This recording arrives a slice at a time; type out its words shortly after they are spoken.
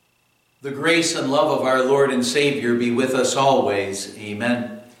The grace and love of our Lord and Savior be with us always.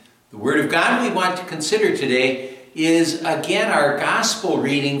 Amen. The Word of God we want to consider today is again our gospel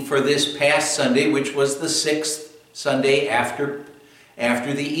reading for this past Sunday, which was the 6th Sunday after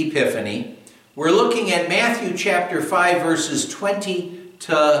the Epiphany. We're looking at Matthew chapter 5, verses 20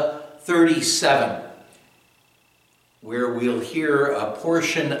 to 37, where we'll hear a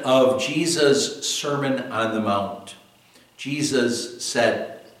portion of Jesus' Sermon on the Mount. Jesus said,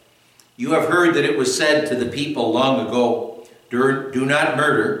 "You have heard that it was said to the people long ago, 'Do not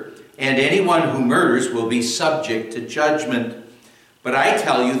murder, and anyone who murders will be subject to judgment.' But I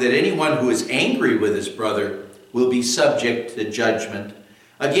tell you that anyone who is angry with his brother will be subject to judgment.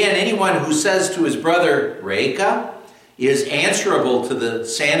 Again, anyone who says to his brother, 'Reka,' is answerable to the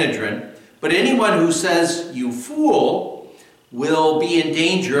Sanhedrin, but anyone who says, 'You fool,' will be in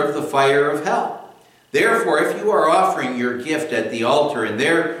danger of the fire of hell. Therefore, if you are offering your gift at the altar and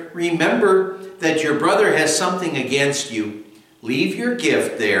there remember that your brother has something against you, leave your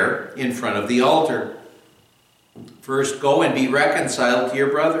gift there in front of the altar. First go and be reconciled to your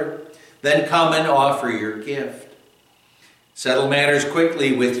brother, then come and offer your gift. Settle matters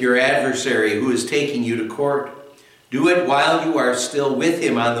quickly with your adversary who is taking you to court. Do it while you are still with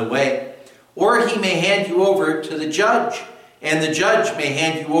him on the way, or he may hand you over to the judge, and the judge may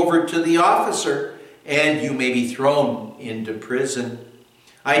hand you over to the officer, and you may be thrown into prison.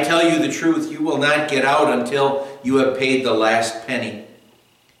 I tell you the truth, you will not get out until you have paid the last penny.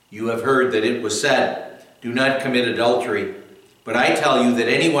 You have heard that it was said, 'Do not commit adultery.' But I tell you that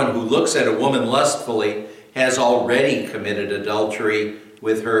anyone who looks at a woman lustfully has already committed adultery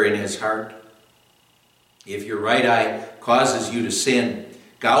with her in his heart. If your right eye causes you to sin,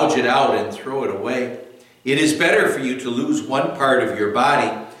 gouge it out and throw it away. It is better for you to lose one part of your body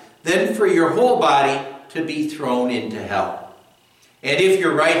than for your whole body to be thrown into hell. And if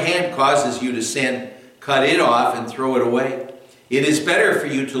your right hand causes you to sin, cut it off and throw it away. It is better for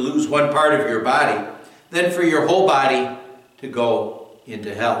you to lose one part of your body than for your whole body to go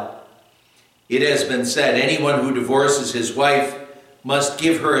into hell. It has been said, anyone who divorces his wife must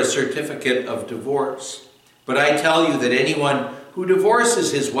give her a certificate of divorce. But I tell you that anyone who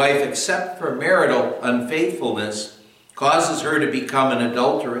divorces his wife except for marital unfaithfulness causes her to become an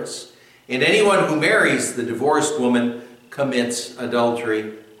adulteress, and anyone who marries the divorced woman commits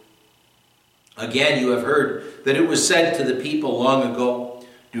adultery. Again, you have heard that it was said to the people long ago,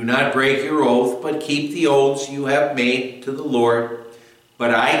 'Do not break your oath, but keep the oaths you have made to the Lord.'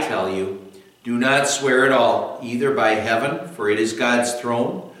 But I tell you, do not swear at all, either by heaven, for it is God's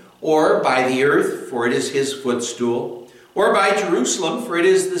throne, or by the earth, for it is his footstool, or by Jerusalem, for it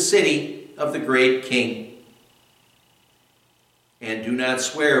is the city of the great King. And do not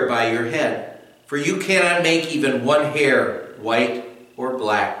swear by your head, for you cannot make even one hair white or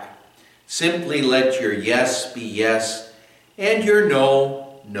black. Simply let your yes be yes, and your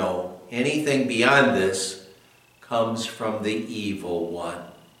no, no. Anything beyond this comes from the evil one."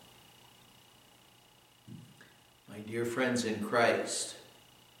 My dear friends in Christ,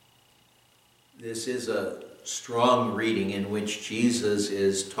 this is a strong reading in which Jesus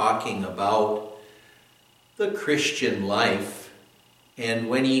is talking about the Christian life. And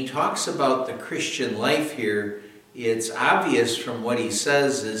when he talks about the Christian life here, it's obvious from what he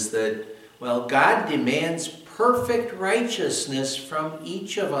says is that, well, God demands perfect righteousness from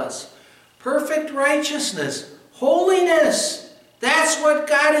each of us. Perfect righteousness, holiness. That's what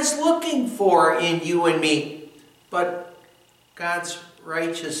God is looking for in you and me. But God's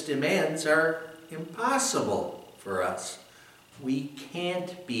righteous demands are impossible for us. We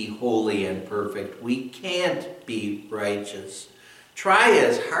can't be holy and perfect. We can't be righteous. Try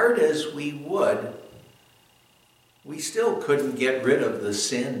as hard as we would, we still couldn't get rid of the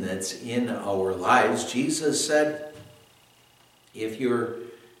sin that's in our lives. Jesus said, if your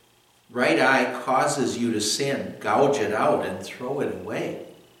right eye causes you to sin, gouge it out and throw it away.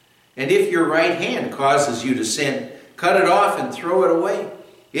 And if your right hand causes you to sin, cut it off and throw it away.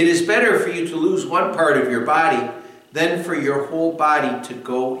 It is better for you to lose one part of your body than for your whole body to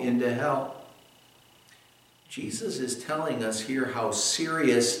go into hell. Jesus is telling us here how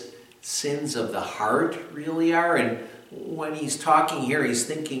serious sins of the heart really are. And when he's talking here, he's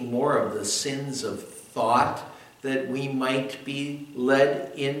thinking more of the sins of thought that we might be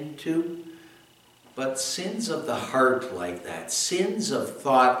led into. But sins of the heart like that, sins of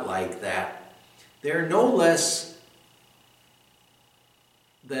thought like that, they're no less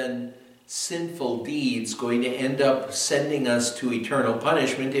than sinful deeds going to end up sending us to eternal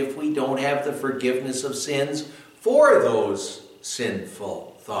punishment if we don't have the forgiveness of sins for those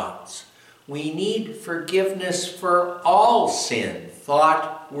sinful thoughts. We need forgiveness for all sin,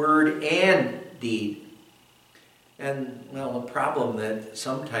 thought word, and deed. And, well, the problem that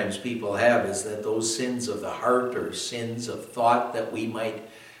sometimes people have is that those sins of the heart or sins of thought that we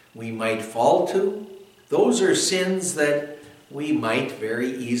might fall to, those are sins that we might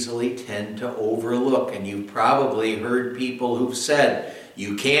very easily tend to overlook. And you've probably heard people who've said,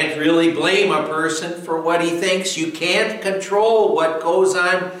 you can't really blame a person for what he thinks. You can't control what goes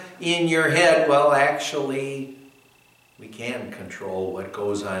on in your head. Well, actually, we can control what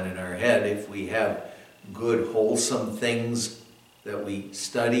goes on in our head if we have good, wholesome things that we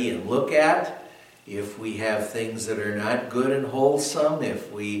study and look at. If we have things that are not good and wholesome,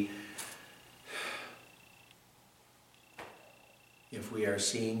 if we are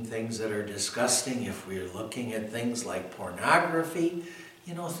seeing things that are disgusting, if we're looking at things like pornography,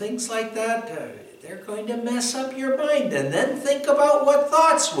 things like that, they're going to mess up your mind. And then think about what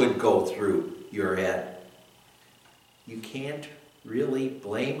thoughts would go through your head. You can't really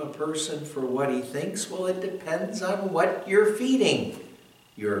blame a person for what he thinks. Well, it depends on what you're feeding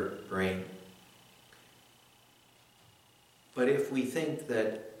your brain. But if we think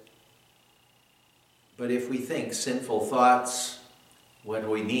sinful thoughts, what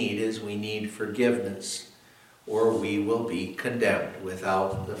we need forgiveness, or we will be condemned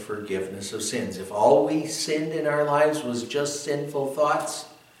without the forgiveness of sins. If all we sinned in our lives was just sinful thoughts,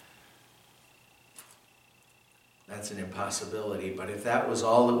 that's an impossibility. But if that was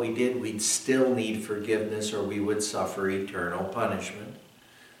all that we did, we'd still need forgiveness, or we would suffer eternal punishment.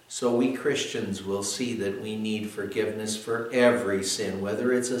 So we Christians will see that we need forgiveness for every sin,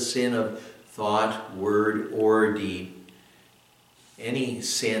 whether it's a sin of thought, word, or deed. Any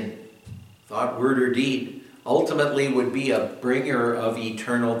sin, thought, word, or deed, ultimately would be a bringer of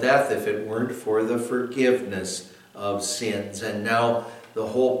eternal death if it weren't for the forgiveness of sins. And now the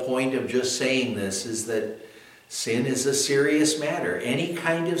whole point of just saying this is that sin is a serious matter. Any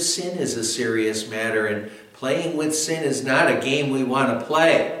kind of sin is a serious matter, and playing with sin is not a game we want to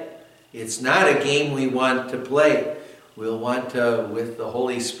play. It's not a game we want to play. We'll want to, with the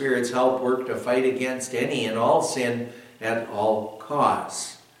Holy Spirit's help, work to fight against any and all sin at all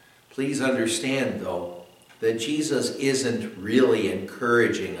costs. Please understand, though, that Jesus isn't really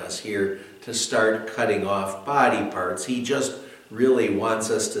encouraging us here to start cutting off body parts. He just really wants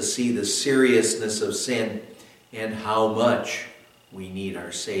us to see the seriousness of sin and how much we need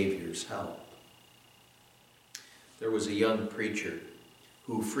our Savior's help. There was a young preacher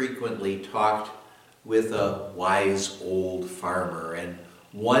who frequently talked with a wise old farmer, and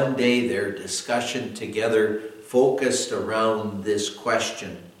one day their discussion together focused around this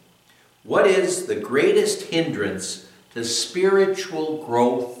question: what is the greatest hindrance to spiritual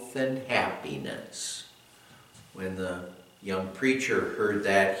growth and happiness? When the young preacher heard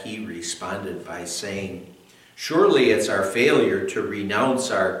that, he responded by saying, surely it's our failure to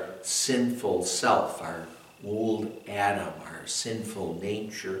renounce our sinful self, our old Adam, our sinful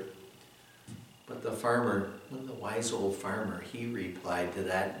nature. But the wise old farmer, he replied to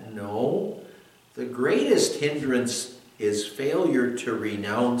that, no, the greatest hindrance is failure to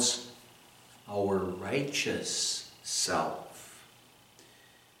renounce our righteous self.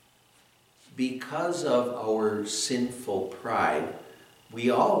 Because of our sinful pride, we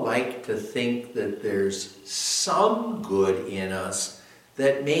all like to think that there's some good in us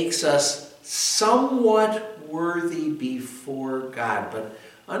that makes us somewhat worthy before God. But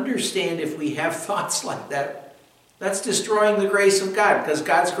understand, if we have thoughts like that, that's destroying the grace of God, because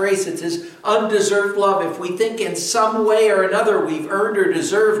God's grace, it's His undeserved love. If we think in some way or another we've earned or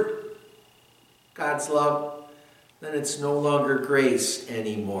deserved God's love, then it's no longer grace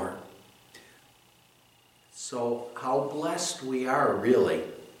anymore. So how blessed we are, really,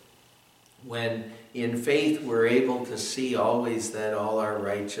 when in faith we're able to see always that all our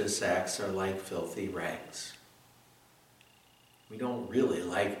righteous acts are like filthy rags. We don't really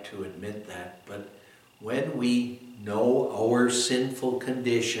like to admit that, but when we know our sinful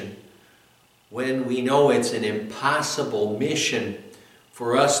condition, when we know it's an impossible mission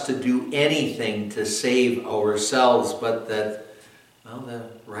for us to do anything to save ourselves, but that, the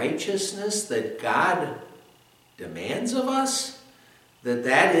righteousness that God demands of us,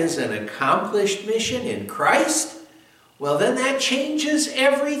 that is an accomplished mission in Christ, well, then that changes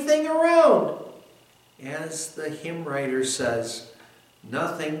everything around. As the hymn writer says,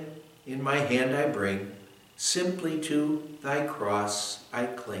 nothing in my hand I bring, simply to thy cross I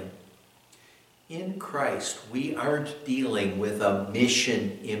cling. In Christ, we aren't dealing with a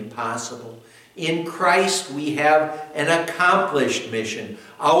mission impossible. In Christ, we have an accomplished mission.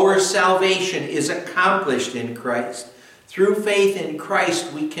 Our salvation is accomplished in Christ. Through faith in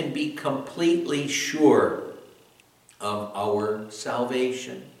Christ, we can be completely sure of our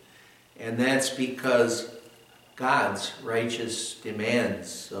salvation. And that's because God's righteous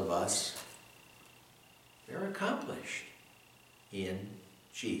demands of us, they're accomplished in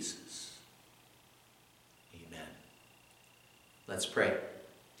Jesus. Amen. Let's pray.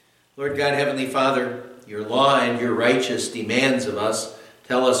 Lord God, Heavenly Father, your law and your righteous demands of us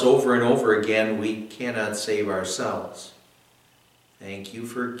tell us over and over again we cannot save ourselves. Thank you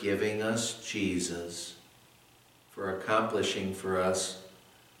for giving us Jesus, for accomplishing for us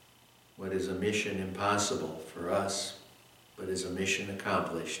what is a mission impossible for us, but is a mission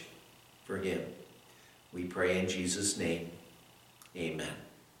accomplished for him. We pray in Jesus' name. Amen.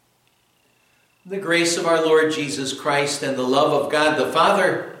 The grace of our Lord Jesus Christ and the love of God the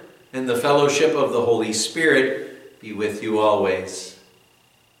Father and the fellowship of the Holy Spirit be with you always.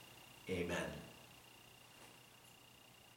 Amen.